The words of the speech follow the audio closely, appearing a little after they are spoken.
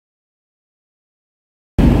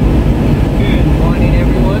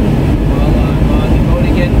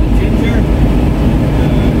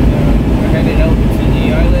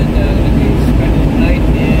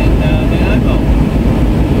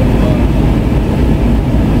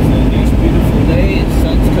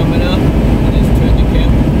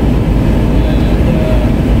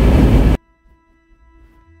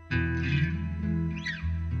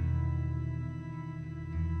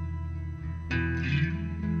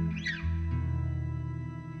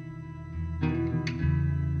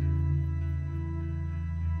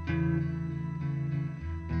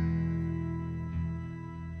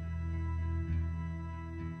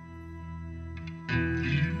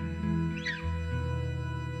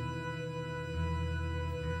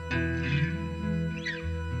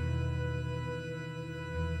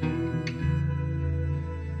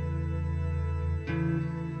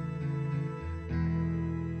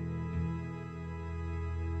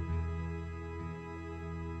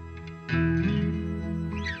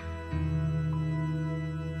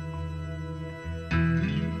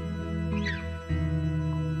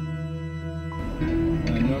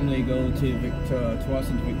I go to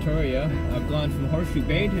Washington, Victoria. I've gone from Horseshoe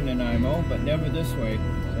Bay to Nanaimo, but never this way.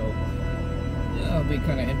 So that'll be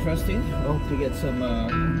kind of interesting. I hope to get some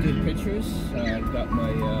good pictures. I've got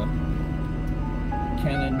my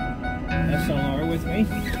Canon SLR with me.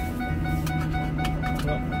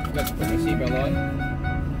 Oh, forgot to put my seatbelt on.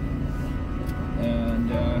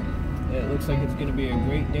 And it looks like it's going to be a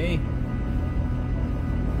great day.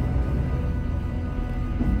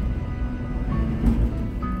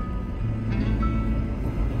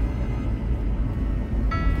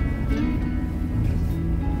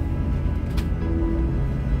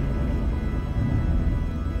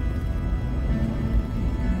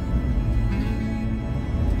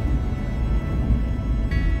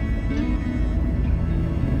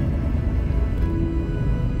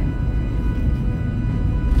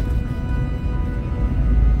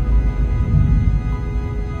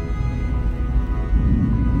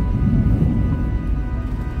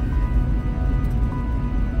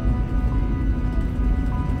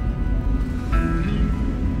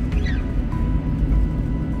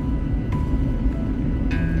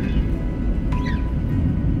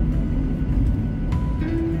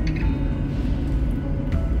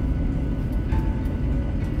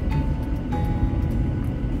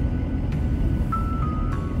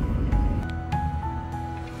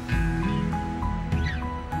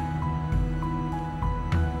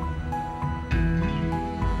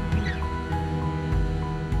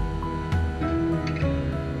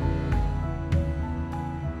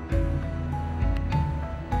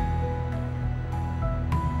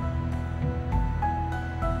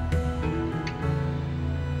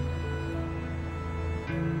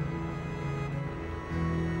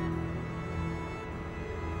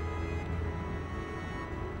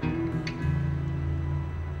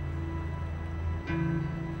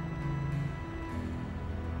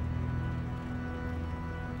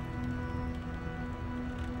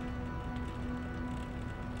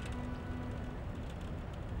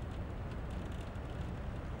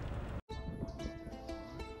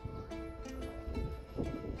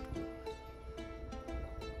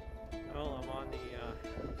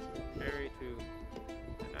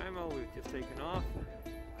 We've just taken off.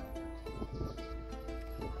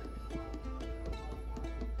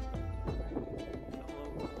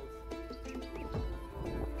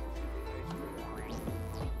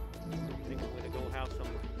 I think I'm going to go have some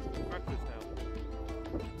breakfast now.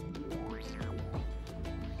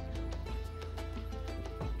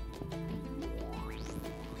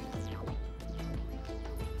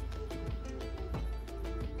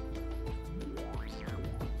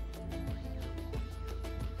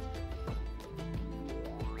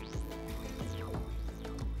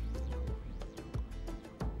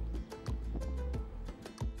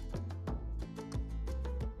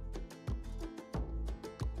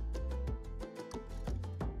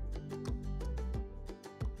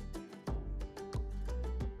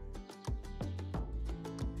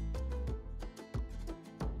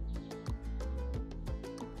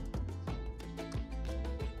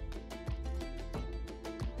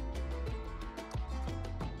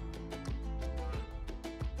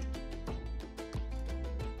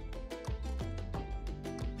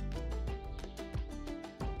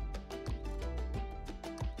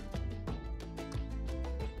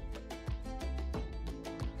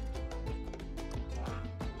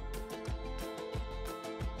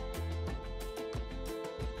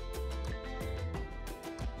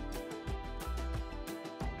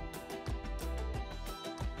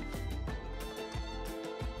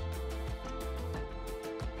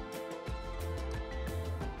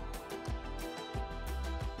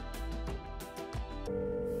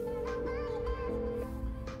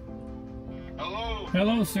 Hello.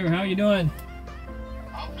 Hello, sir. How you doing?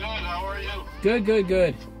 I'm good. How are you? Good, good,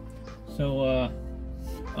 good. So,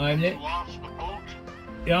 I'm You off the boat?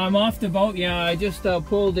 yeah, I'm off the boat. Yeah, I just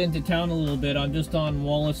pulled into town a little bit. I'm just on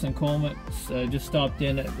Wallace and Comet. Just stopped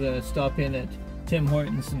in at Tim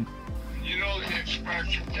Hortons. And You know the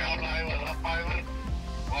expression down island, up island?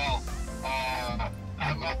 Well,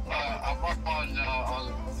 I'm up on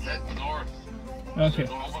heading north. okay, There's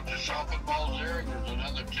a whole bunch of shopping malls there, and there's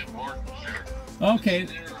another Tim Hortons there. okay.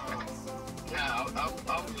 Yeah,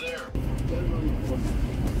 I'm there.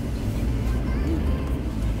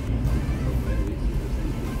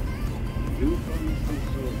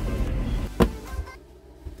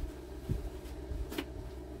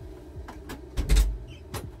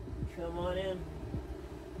 Come on in.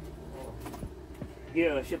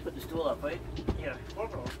 Here, I should put the stool up, right? Here.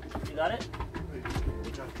 You got it?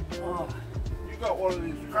 Oh. You got one of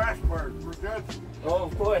these crash bars. We're good. Oh,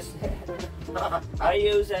 of course. I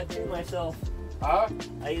use that too myself. Huh?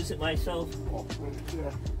 I use it myself. Oh, yeah.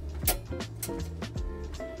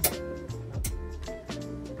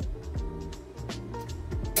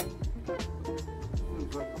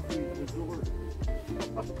 Seems like a freeze the door.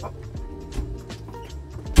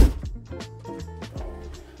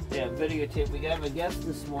 Yeah, videotape. We have a guest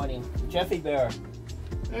this morning, Jeffie Bear.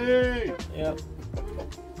 Hey! Yep.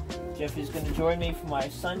 Jeffie's going to join me for my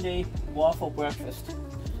Sunday waffle breakfast,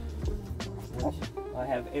 which I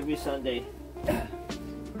have every Sunday.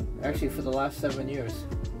 Actually, for the last 7 years.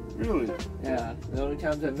 Really? Yeah. The only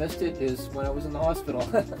times I missed it is when I was in the hospital.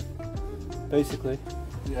 Basically.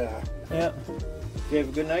 Yeah. Yeah. Did you have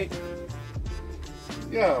a good night?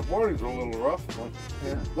 Yeah, morning's a little rough, but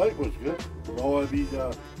Yeah. night was good. No, I mean,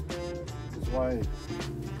 it's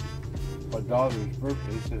my daughter's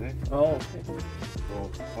birthday today. Oh,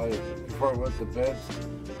 okay. So before I went to bed,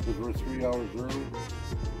 because we're 3 hours early,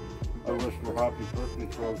 I wished her happy birthday,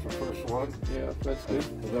 so I was the first one. Yeah, that's good.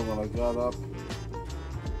 And then when I got up,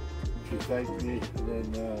 she thanked me,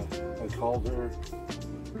 and then I called her,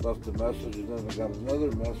 left a message, and then I got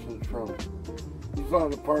another message from, he's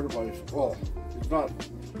not a part of my, well, he's not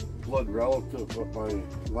blood relative, but my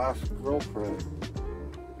last girlfriend,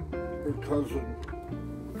 her cousin,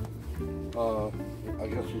 I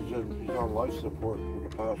guess he's on life support for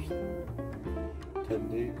the past 10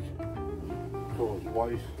 days. So his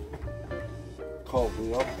wife called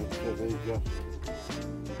me up and said, hey, Jeff.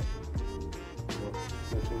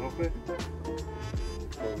 I said, okay.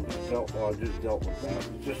 So I just dealt with that.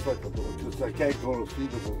 It's just like because I can't go to see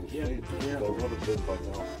them in the States. Yeah. So I would have been by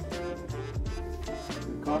now.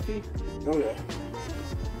 Coffee? Oh, yeah.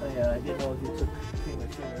 I didn't know if you took cream or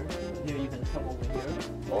sugar. Here, you can come over here.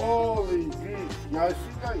 Holy geez. Yeah, I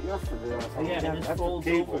seen that yesterday. I thought, Yeah, and it that's folds a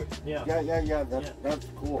cable. over. Yeah. Yeah. That's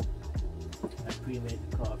cool. I pre-made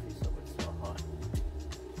the coffee so it's not hot.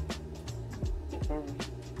 Sorry.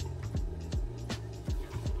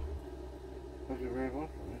 Thank you very much.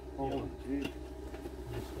 Holy geez.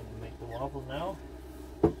 Just gonna make the waffles now.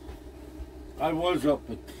 I was up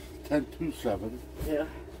at 10 to 7, Yeah.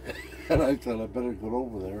 and I said I better get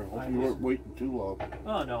over there. Hope you weren't waiting too long.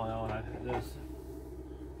 Oh no, there's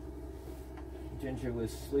Ginger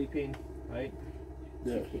was sleeping, right?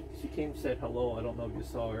 Yeah. She came, said hello. I don't know if you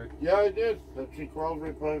saw her. Yeah, I did. And she crawled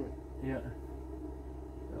right by me. Yeah.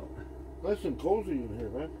 So, Nice and cozy in here,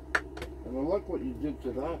 man. And I like what you did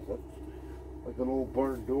to that. That's like an old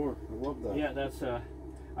barn door. I love that. yeah, that's I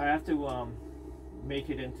have to make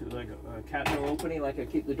it into like a cat door opening, like I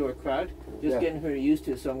keep the door cracked. Just getting her used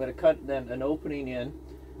to it. So I'm going to cut then an opening in,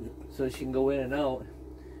 so she can go in and out.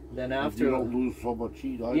 Then after, you don't lose so much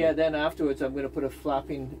heat either. yeah, then afterwards I'm going to put a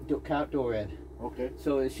flapping cat door in. Okay.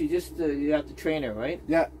 So she just you have to train her, right?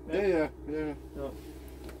 Yeah. So,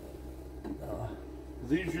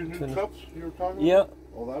 These your new cups you were talking yeah. about?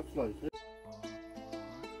 Oh, that's nice.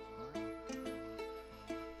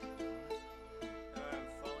 I'm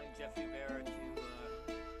following Jeffie Bear to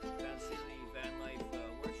VanCity Vanlife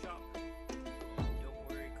workshop. Don't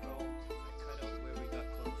worry, Chrome. I cut out where we got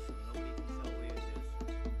close so nobody can tell where it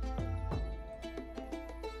is.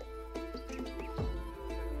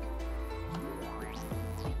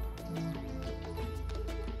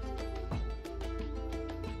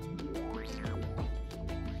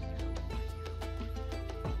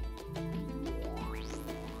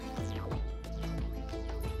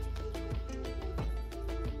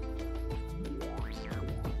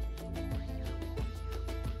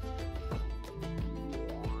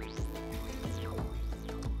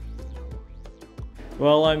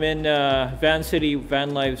 Well, I'm in VanCity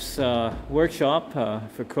Vanlife's workshop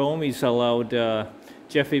for Chrome. He's allowed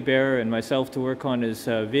Jeffie Bear and myself to work on his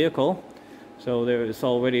vehicle. So it's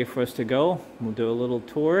all ready for us to go. We'll do a little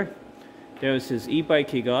tour. There's his e-bike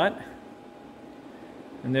he got.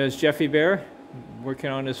 And there's Jeffie Bear working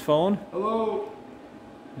on his phone. Hello.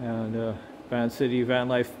 And VanCity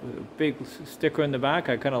Vanlife, big sticker in the back.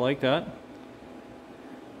 I kind of like that.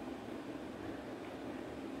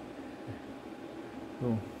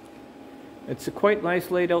 Oh. It's a quite nice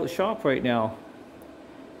laid out shop right now,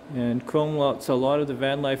 and Chrome lets a lot of the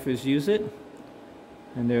van lifers use it.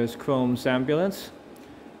 And there's Chrome's ambulance,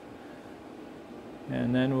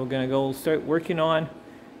 and then we're gonna go start working on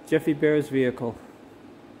Jeffie Bear's vehicle.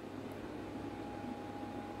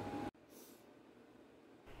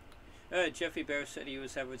 Jeffie Bear said he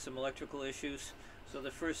was having some electrical issues, so the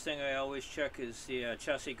first thing I always check is the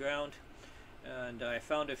chassis ground. And I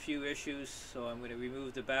found a few issues, so I'm going to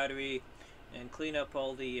remove the battery and clean up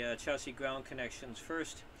all the chassis ground connections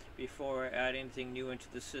first before I add anything new into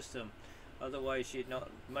the system. Otherwise you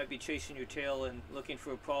might be chasing your tail and looking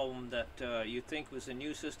for a problem that you think was a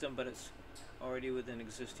new system, but it's already with an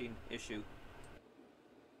existing issue.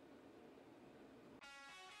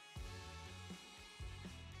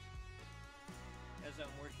 As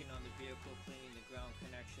I'm working on the vehicle, cleaning the ground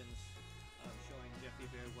connections, I'm showing Jeffie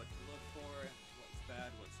Bear what to look for, what's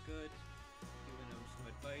bad, what's good, giving him some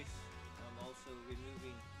advice. I'm also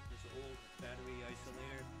removing this old battery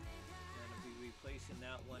isolator, and I'll be replacing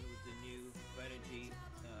that one with the new VanCity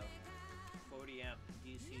 40 amp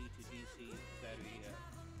DC to DC battery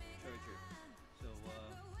charger. So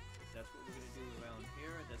that's what we're going to do around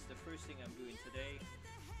here. That's the first thing I'm doing today,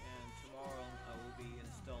 and tomorrow I will be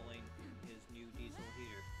installing his new diesel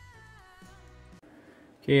heater.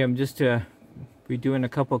 Okay, I'm just redoing a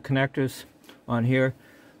couple connectors on here.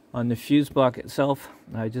 On the fuse block itself,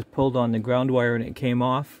 I just pulled on the ground wire and it came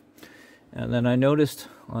off. And then I noticed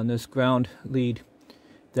on this ground lead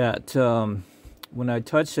that when I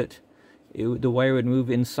touched it, the wire would move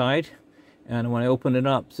inside, and when I opened it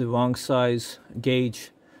up, the wrong size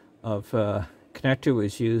gauge of connector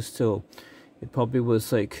was used, so it probably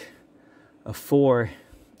was like a 4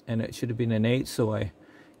 and it should have been an 8, so I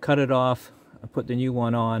cut it off, I put the new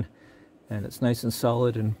one on, and it's nice and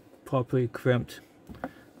solid and properly crimped.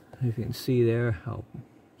 If you can see there, I'll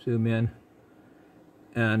zoom in,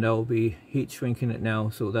 and I'll be heat shrinking it now,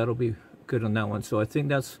 so that'll be good on that one. So I think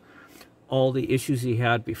that's all the issues he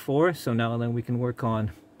had before, so now then we can work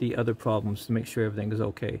on the other problems to make sure everything is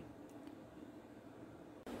okay.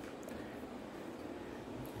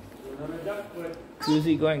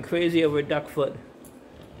 Susie going crazy over duckfoot.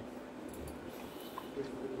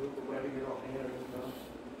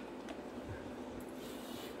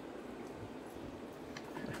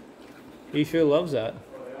 He sure loves that.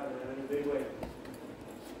 Oh yeah, man, in a big way.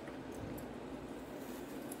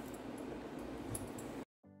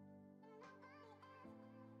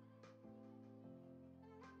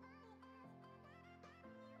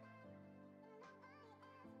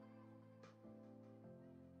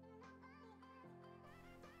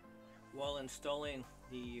 While installing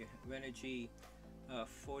the VanCity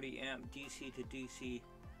 40 amp DC to DC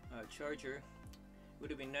charger, it would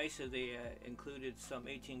have been nice if they included some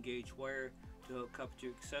 18 gauge wire to hook up to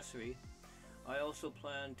accessory. I also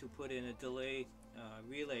plan to put in a delay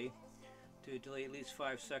relay to delay at least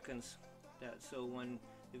 5 seconds, so when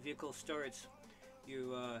the vehicle starts,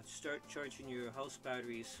 you start charging your house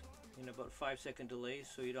batteries in about 5-second delay,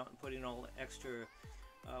 so you don't put in all extra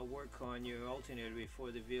work on your alternator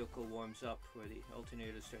before the vehicle warms up, where the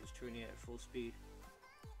alternator starts turning at full speed.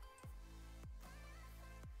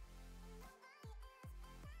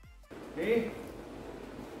 Hey,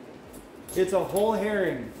 it's a whole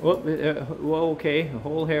herring. Well, okay, a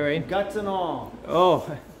whole herring. Guts and all.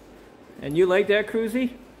 Oh, and you like that,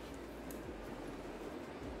 Cruzy?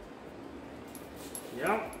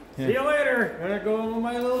 Yep. See you later. Gonna go into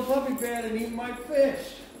my little puppy bed and eat my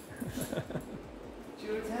fish.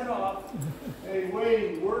 Chew its head off. Hey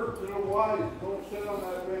Wayne, work to the wise. Don't sit on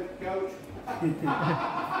that red couch.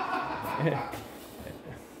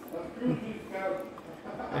 That's Cruzy's couch.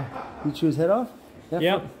 You chew his head off?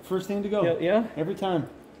 Yep. First thing to go. Yeah? Every time.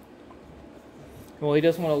 Well, he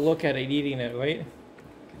doesn't want to look at it eating it, right?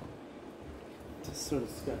 Just sort of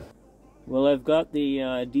disgusting. Well, I've got the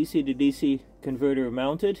DC to DC converter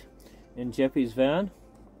mounted in Jeffie's van,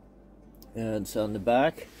 and it's on the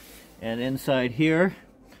back, and inside here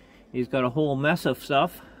he's got a whole mess of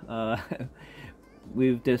stuff.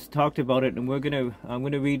 We've just talked about it, and I'm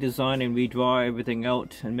gonna redesign and redraw everything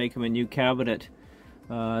out and make him a new cabinet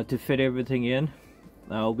to fit everything in.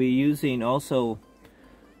 I'll be using also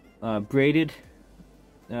braided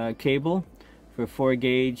cable for 4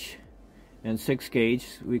 gauge and 6 gauge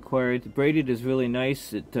required. The braided is really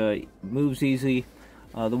nice. It moves easy.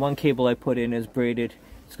 The one cable I put in is braided.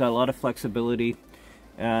 It's got a lot of flexibility,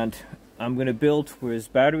 and I'm going to build where his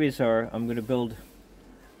batteries are. I'm going to build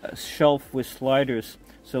a shelf with sliders,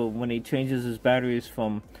 so when he changes his batteries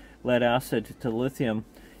from lead acid to lithium,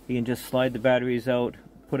 he can just slide the batteries out,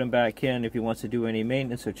 put them back in. If he wants to do any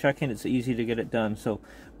maintenance or checking, it's easy to get it done. So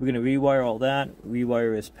we're going to rewire all that,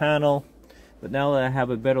 rewire his panel. But now that I have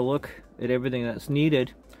a better look at everything that's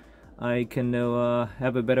needed, I can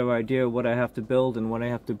have a better idea of what I have to build and what I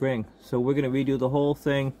have to bring. So we're going to redo the whole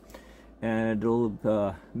thing, and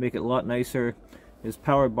it'll make it a lot nicer. His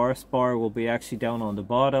power bus bar will be actually down on the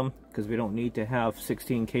bottom, because we don't need to have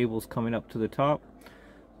 16 cables coming up to the top.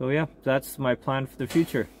 So yeah, that's my plan for the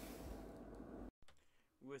future.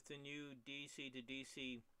 With the new DC to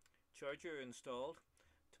DC charger installed,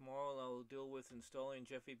 tomorrow I'll deal with installing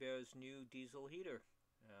Jeffie Bear's new diesel heater,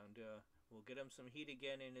 and we'll get him some heat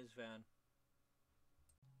again in his van.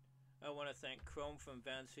 I want to thank Chrome from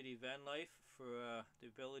VanCity Vanlife for the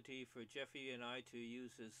ability for Jeffie and I to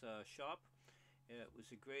use his shop. It was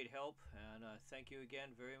a great help, and thank you again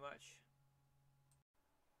very much.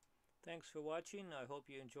 Thanks for watching. I hope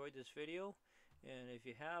you enjoyed this video, and if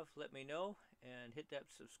you have, let me know and hit that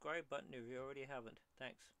subscribe button if you already haven't.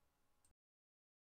 Thanks.